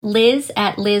email,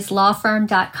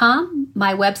 liz@lizlawfirm.com.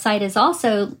 My website is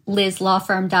also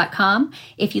lizlawfirm.com.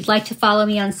 If you'd like to follow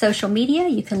me on social media,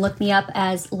 you can look me up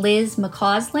as Liz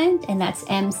McCausland, and that's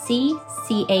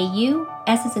MCCAU,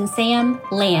 S as in Sam,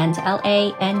 Land,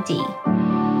 LAND.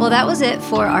 Well, that was it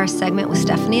for our segment with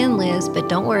Stephanie and Liz, but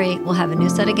don't worry, we'll have a new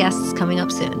set of guests coming up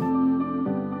soon.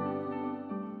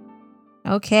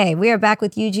 Okay, we are back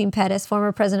with Eugene Pettis,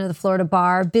 former president of the Florida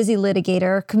Bar, busy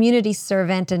litigator, community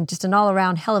servant, and just an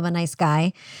all-around hell of a nice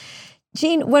guy.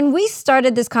 Gene, when we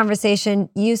started this conversation,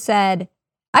 you said,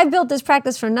 I built this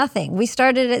practice for nothing. We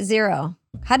started at zero.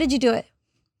 How did you do it?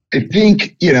 I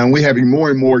think, we're having more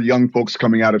and more young folks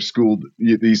coming out of school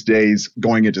these days,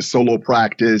 going into solo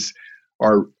practice,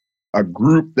 or a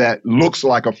group that looks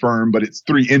like a firm, but it's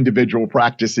 3 individual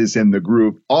practices in the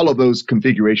group. All of those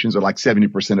configurations are like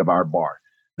 70% of our bar.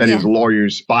 That is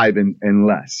lawyers 5 and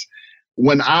less.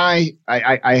 When I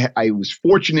was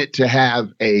fortunate to have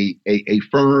a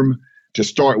firm to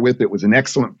start with. It was an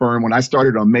excellent firm. When I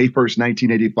started on May 1st,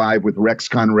 1985 with Rex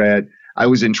Conrad, I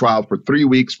was in trial for 3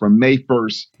 weeks from May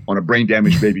 1st on a brain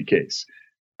damaged baby case.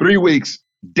 3 weeks,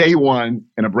 day one,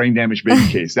 in a brain damaged baby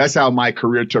case. That's how my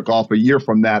career took off. A year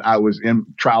from that, I was in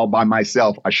trial by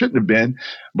myself. I shouldn't have been,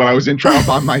 but I was in trial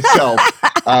by myself,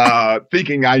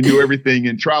 thinking I knew everything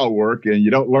in trial work, and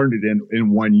you don't learn it in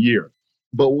 1 year.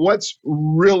 But what's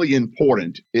really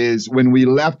important is when we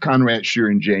left Conrad,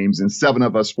 Shear & James, and 7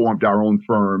 of us formed our own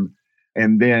firm,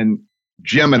 and then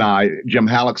Jim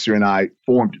Halixer and I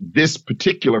formed this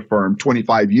particular firm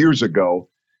 25 years ago,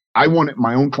 I wanted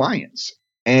my own clients.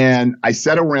 And I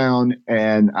sat around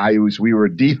and we were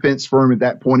a defense firm at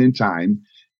that point in time,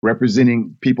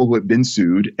 representing people who had been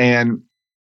sued. And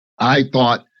I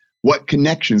thought, what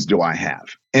connections do I have?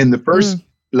 And the first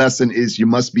lesson is you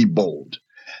must be bold.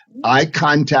 I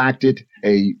contacted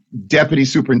a deputy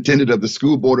superintendent of the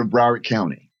school board of Broward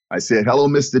County. I said, hello,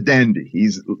 Mr. Dandy.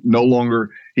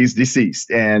 He's deceased.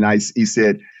 And I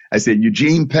said,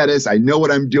 Eugene Pettis, I know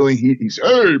what I'm doing. He said,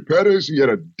 hey, Pettis, he had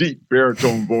a deep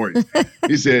baritone voice.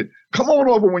 He said, come on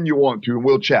over when you want to and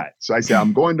we'll chat. So I said,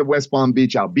 I'm going to West Palm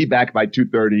Beach. I'll be back by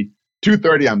 2:30.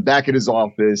 2:30, I'm back at his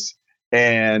office.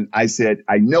 And I said,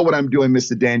 I know what I'm doing,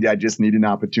 Mr. Dandy. I just need an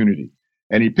opportunity.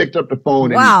 And he picked up the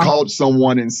phone and he called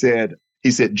someone and said,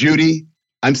 Judy,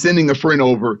 I'm sending a friend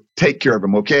over. Take care of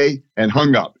him, okay? And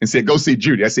hung up and said, go see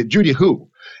Judy. I said, Judy who?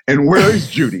 And where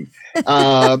is Judy?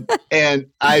 And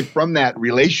from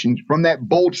that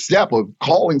bold step of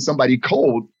calling somebody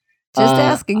cold, just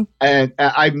asking, and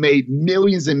I've made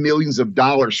millions and millions of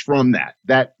dollars from that.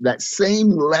 That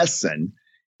same lesson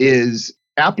is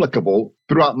applicable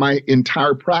throughout my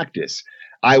entire practice.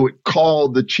 I would call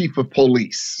the chief of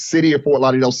police, city of Fort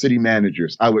Lauderdale city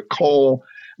managers. I would call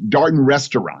Darden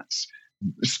restaurants,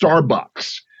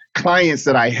 Starbucks, clients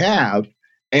that I have,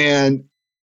 and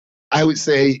I would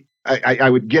say, I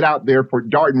would get out there for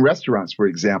Darden restaurants, for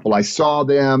example. I saw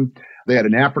them. They had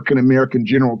an African-American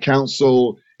general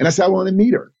counsel, and I said, I want to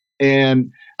meet her.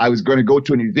 And I was going to go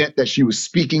to an event that she was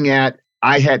speaking at.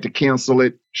 I had to cancel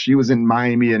it. She was in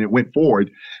Miami, and it went forward.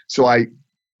 So I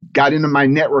got into my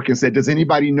network and said, does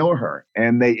anybody know her?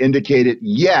 And they indicated,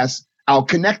 yes, I'll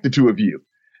connect the two of you.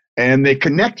 And they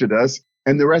connected us,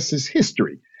 and the rest is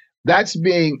history. That's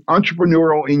being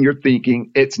entrepreneurial in your thinking.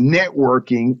 It's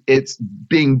networking. It's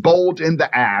being bold in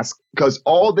the ask, because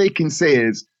all they can say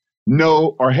is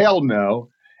no or hell no.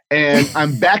 And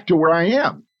I'm back to where I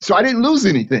am. So I didn't lose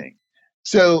anything.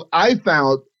 So I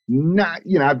found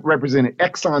I've represented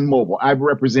ExxonMobil. I've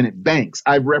represented banks.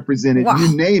 I've represented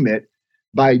you name it,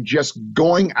 by just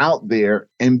going out there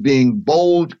and being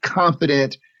bold,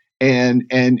 confident, and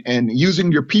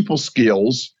using your people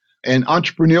skills and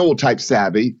entrepreneurial type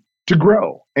savvy to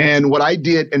grow. And what I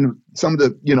did in some of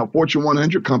the Fortune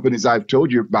 100 companies I've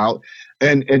told you about,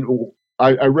 and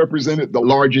I represented the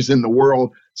largest in the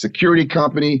world security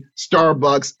company,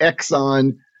 Starbucks,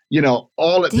 Exxon,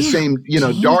 all at the same,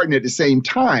 Darden at the same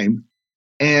time.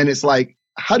 And it's like,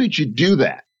 how did you do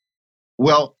that?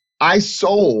 Well, I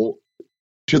sold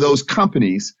to those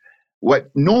companies what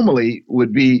normally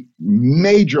would be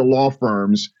major law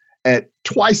firms at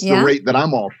twice the rate that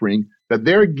I'm offering, that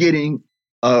they're getting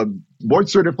a board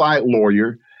certified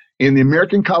lawyer in the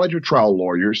American College of Trial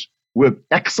Lawyers with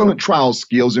excellent trial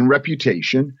skills and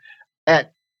reputation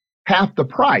at half the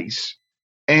price,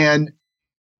 and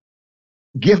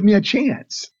give me a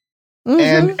chance.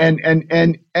 And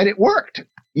it worked,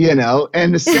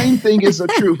 and the same thing is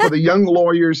true for the young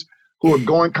lawyers who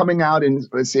are coming out in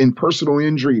personal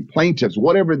injury, plaintiffs,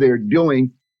 whatever they're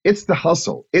doing. It's the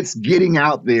hustle. It's getting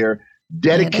out there,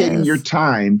 dedicating your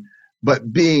time,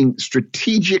 but being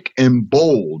strategic and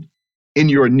bold in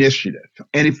your initiative.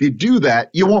 And if you do that,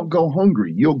 you won't go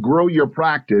hungry. You'll grow your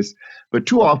practice. But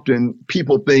too often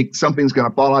people think something's going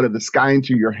to fall out of the sky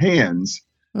into your hands,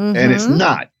 and it's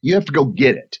not. You have to go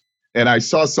get it. And I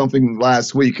saw something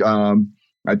last week. I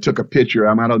took a picture.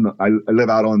 I live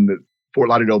out on the Fort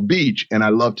Lauderdale Beach, and I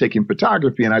love taking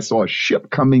photography. And I saw a ship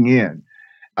coming in,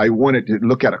 I wanted to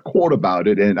look at a quote about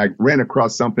it, and I ran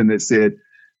across something that said,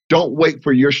 "Don't wait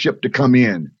for your ship to come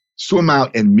in. Swim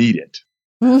out and meet it."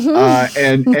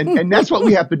 And that's what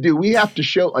we have to do. We have to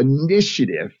show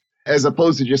initiative as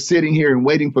opposed to just sitting here and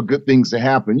waiting for good things to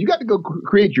happen. You got to go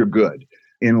create your good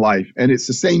in life. And it's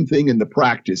the same thing in the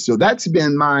practice. So that's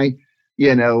been my,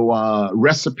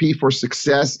 recipe for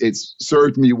success. It's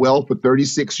served me well for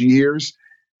 36 years.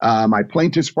 My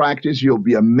plaintiff's practice, you'll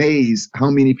be amazed how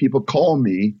many people call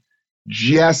me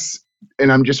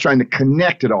and I'm just trying to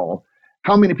connect it all.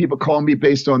 How many people call me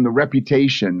based on the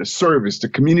reputation, the service, the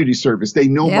community service? They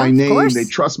know my name. They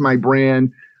trust my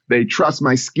brand. They trust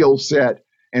my skill set.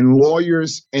 And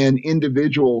lawyers and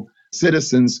individual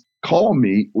citizens call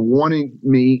me wanting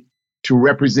me to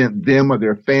represent them or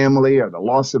their family or the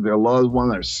loss of their loved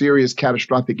one or serious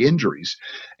catastrophic injuries.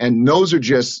 And those are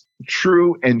just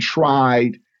true and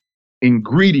tried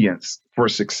ingredients for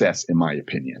success, in my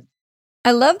opinion.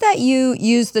 I love that you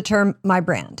use the term "my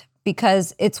brand,"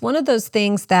 because it's one of those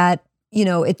things that,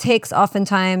 it takes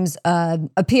oftentimes a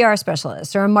PR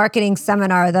specialist or a marketing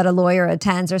seminar that a lawyer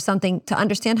attends or something to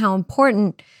understand how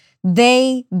important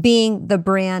they being the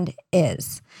brand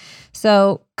is.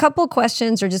 So couple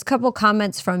questions or just couple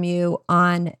comments from you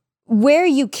on where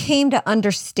you came to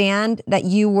understand that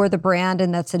you were the brand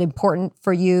and that's important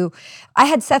for you. I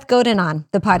had Seth Godin on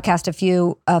the podcast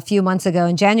a few months ago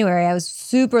in January. I was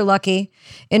super lucky,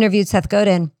 interviewed Seth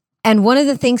Godin. And one of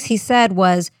the things he said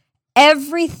was,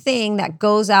 everything that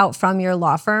goes out from your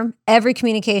law firm, every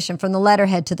communication from the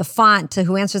letterhead to the font, to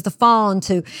who answers the phone,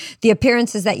 to the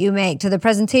appearances that you make, to the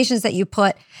presentations that you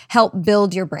put, help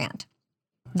build your brand.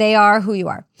 They are who you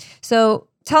are. So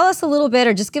tell us a little bit,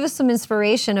 or just give us some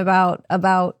inspiration about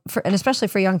and especially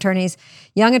for young attorneys,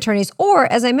 or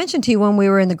as I mentioned to you when we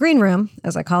were in the green room,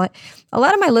 as I call it, a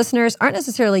lot of my listeners aren't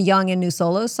necessarily young and new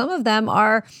solos. Some of them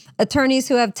are attorneys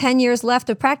who have 10 years left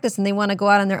of practice and they want to go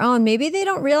out on their own. Maybe they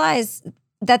don't realize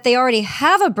that they already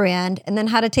have a brand and then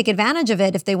how to take advantage of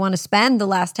it if they want to spend the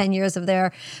last 10 years of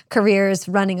their careers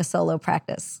running a solo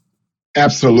practice.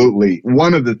 Absolutely.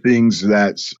 One of the things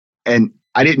and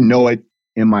I didn't know it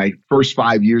in my first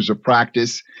 5 years of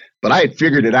practice, but I had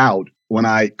figured it out when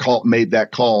I made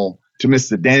that call to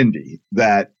Mr. Dandy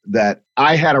that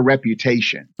I had a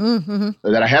reputation,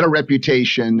 that I had a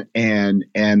reputation and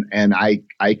I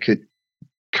could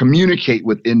communicate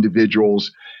with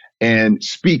individuals and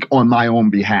speak on my own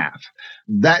behalf.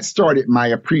 That started my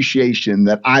appreciation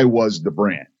that I was the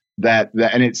brand.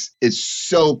 And it's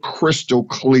so crystal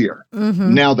clear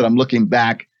now that I'm looking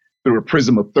back through a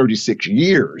prism of 36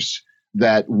 years,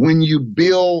 that when you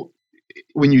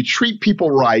treat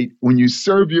people right, when you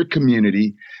serve your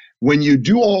community, when you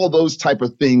do all those type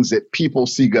of things that people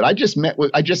see good. I was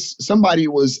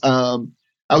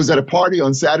at a party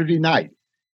on Saturday night.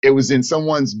 It was in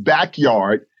someone's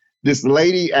backyard. This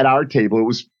lady at our table, it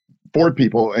was 4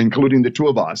 people, including the 2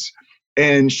 of us.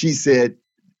 And she said,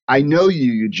 "I know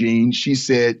you, Eugene." She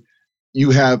said, "You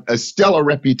have a stellar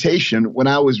reputation." When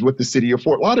I was with the city of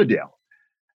Fort Lauderdale,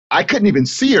 I couldn't even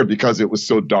see her because it was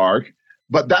so dark,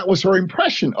 but that was her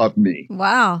impression of me.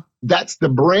 Wow. That's the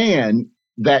brand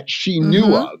that she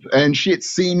knew of. And she had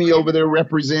seen me over there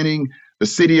representing the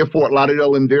city of Fort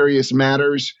Lauderdale in various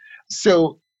matters.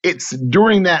 So it's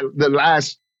during the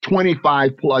last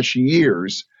 25 plus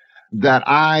years that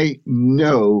I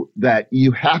know that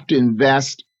you have to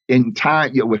invest in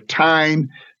time, with time,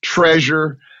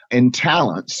 treasure, and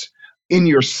talents in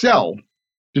yourself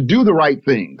to do the right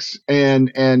things.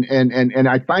 And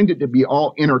I find it to be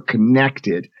all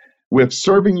interconnected with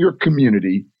serving your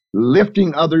community,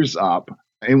 lifting others up.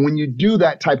 And when you do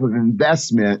that type of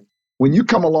investment, when you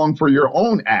come along for your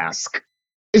own ask,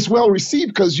 it's well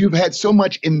received because you've had so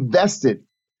much invested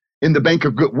in the bank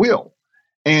of goodwill.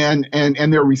 And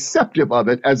they're receptive of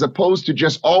it, as opposed to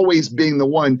just always being the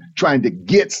one trying to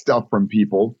get stuff from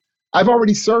people. I've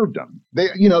already served them.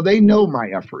 They know my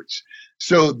efforts.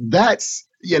 So that's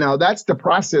the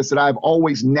process that I've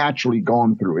always naturally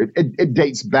gone through. It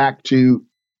dates back to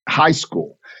high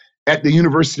school. At the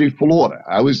University of Florida,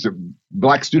 I was the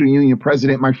Black Student Union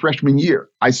president my freshman year.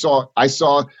 I saw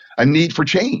a need for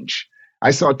change.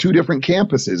 I saw 2 different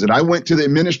campuses, and I went to the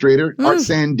administrator, Art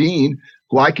Sandine,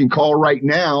 who I can call right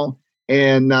now.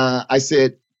 And I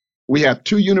said, "We have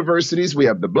 2 universities. We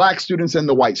have the Black students and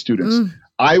the white students.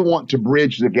 I want to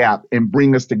bridge the gap and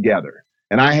bring us together.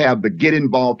 And I have the Get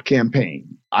Involved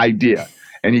campaign idea."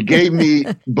 And he gave me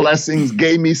blessings,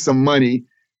 gave me some money.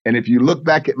 And if you look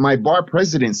back at my bar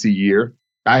presidency year,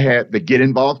 I had the Get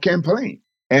Involved campaign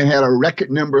and had a record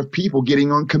number of people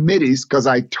getting on committees because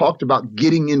I talked about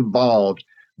getting involved,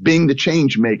 being the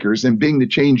change makers and being the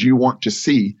change you want to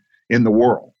see in the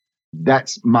world.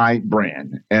 That's my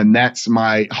brand, and that's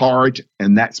my heart,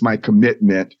 and that's my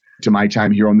commitment to my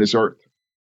time here on this earth.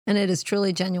 And it is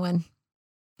truly genuine.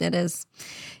 It is.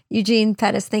 Eugene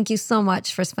Pettis, thank you so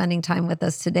much for spending time with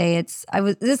us today.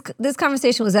 This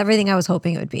conversation was everything I was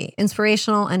hoping it would be.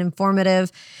 Inspirational and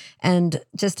informative and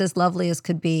just as lovely as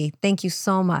could be. Thank you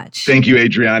so much. Thank you,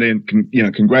 Adriana,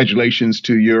 and congratulations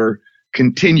to your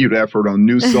continued effort on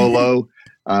New Solo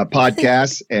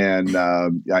podcast. And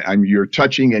you're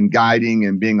touching and guiding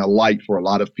and being a light for a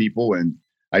lot of people. And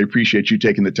I appreciate you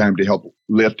taking the time to help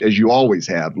lift, as you always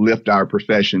have, lift our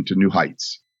profession to new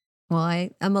heights. Well,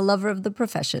 I am a lover of the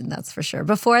profession, that's for sure.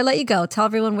 Before I let you go, tell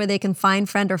everyone where they can find,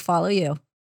 friend, or follow you.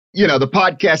 The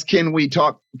podcast, Can We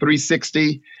Talk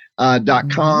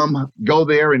 360.com. Go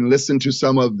there and listen to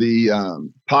some of the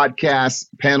podcast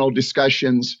panel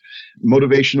discussions,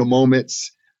 motivational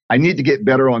moments. I need to get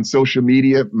better on social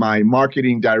media. My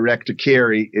marketing director,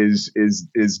 Carrie, is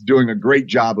doing a great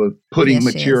job of putting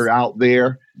material out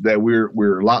there. That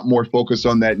we're a lot more focused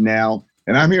on that now.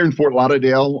 And I'm here in Fort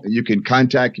Lauderdale. You can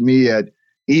contact me at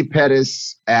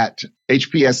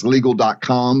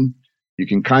epettis@hpslegal.com. You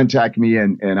can contact me,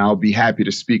 and I'll be happy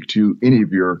to speak to any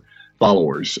of your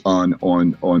followers on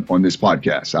this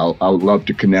podcast. I'll love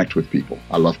to connect with people.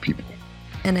 I love people.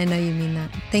 And I know you mean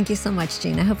that. Thank you so much,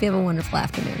 Gene. I hope you have a wonderful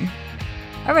afternoon.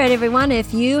 All right, everyone.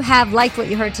 If you have liked what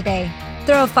you heard today,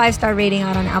 throw a 5-star rating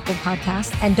out on Apple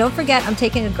Podcasts. And don't forget, I'm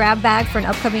taking a grab bag for an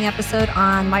upcoming episode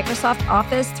on Microsoft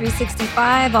Office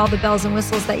 365, all the bells and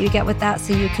whistles that you get with that.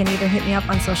 So you can either hit me up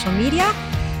on social media,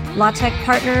 LawTech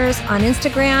Partners on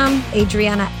Instagram,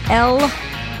 Adriana L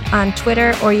on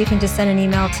Twitter, or you can just send an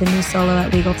email to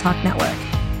newsolo@Legal Talk Network.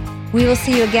 We will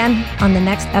see you again on the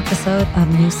next episode of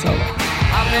New Solo.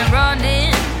 I've been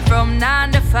running from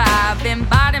 9 to 5, been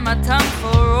biting my tongue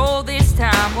for all this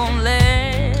time, won't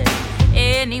let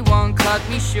anyone cut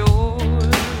me short.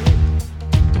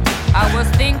 I was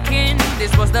thinking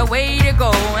this was the way to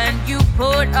go, and you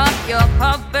put up your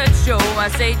puppet show. I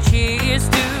say cheers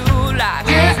to life.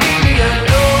 Just leave me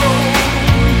alone.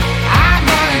 I'm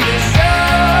running the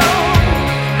show.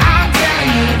 I'm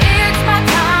telling you, it's my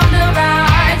time to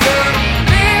rise up,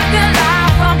 live the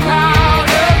life I'm proud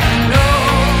of. No,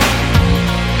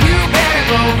 you better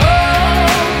go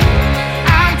home.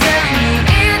 I'm telling you,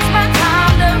 it's my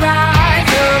time to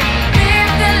rise up,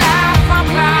 live the life I'm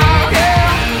proud of.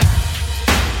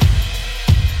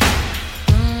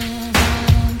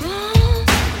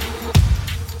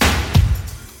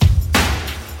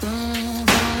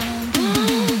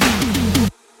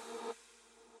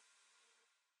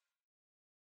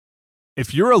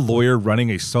 If you're a lawyer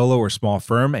running a solo or small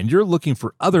firm and you're looking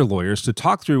for other lawyers to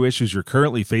talk through issues you're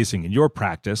currently facing in your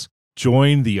practice,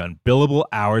 join the Unbillable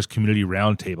Hours Community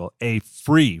Roundtable, a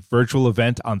free virtual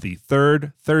event on the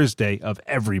third Thursday of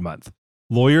every month.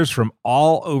 Lawyers from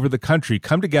all over the country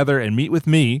come together and meet with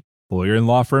me, lawyer and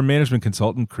law firm management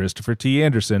consultant Christopher T.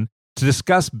 Anderson, to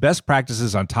discuss best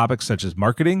practices on topics such as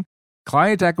marketing,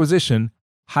 client acquisition,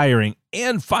 hiring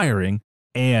and firing,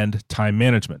 and time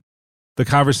management. The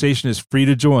conversation is free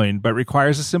to join, but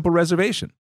requires a simple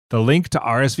reservation. The link to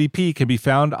RSVP can be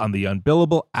found on the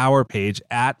Unbillable Hour page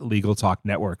at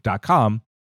LegalTalkNetwork.com.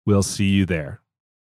 We'll see you there.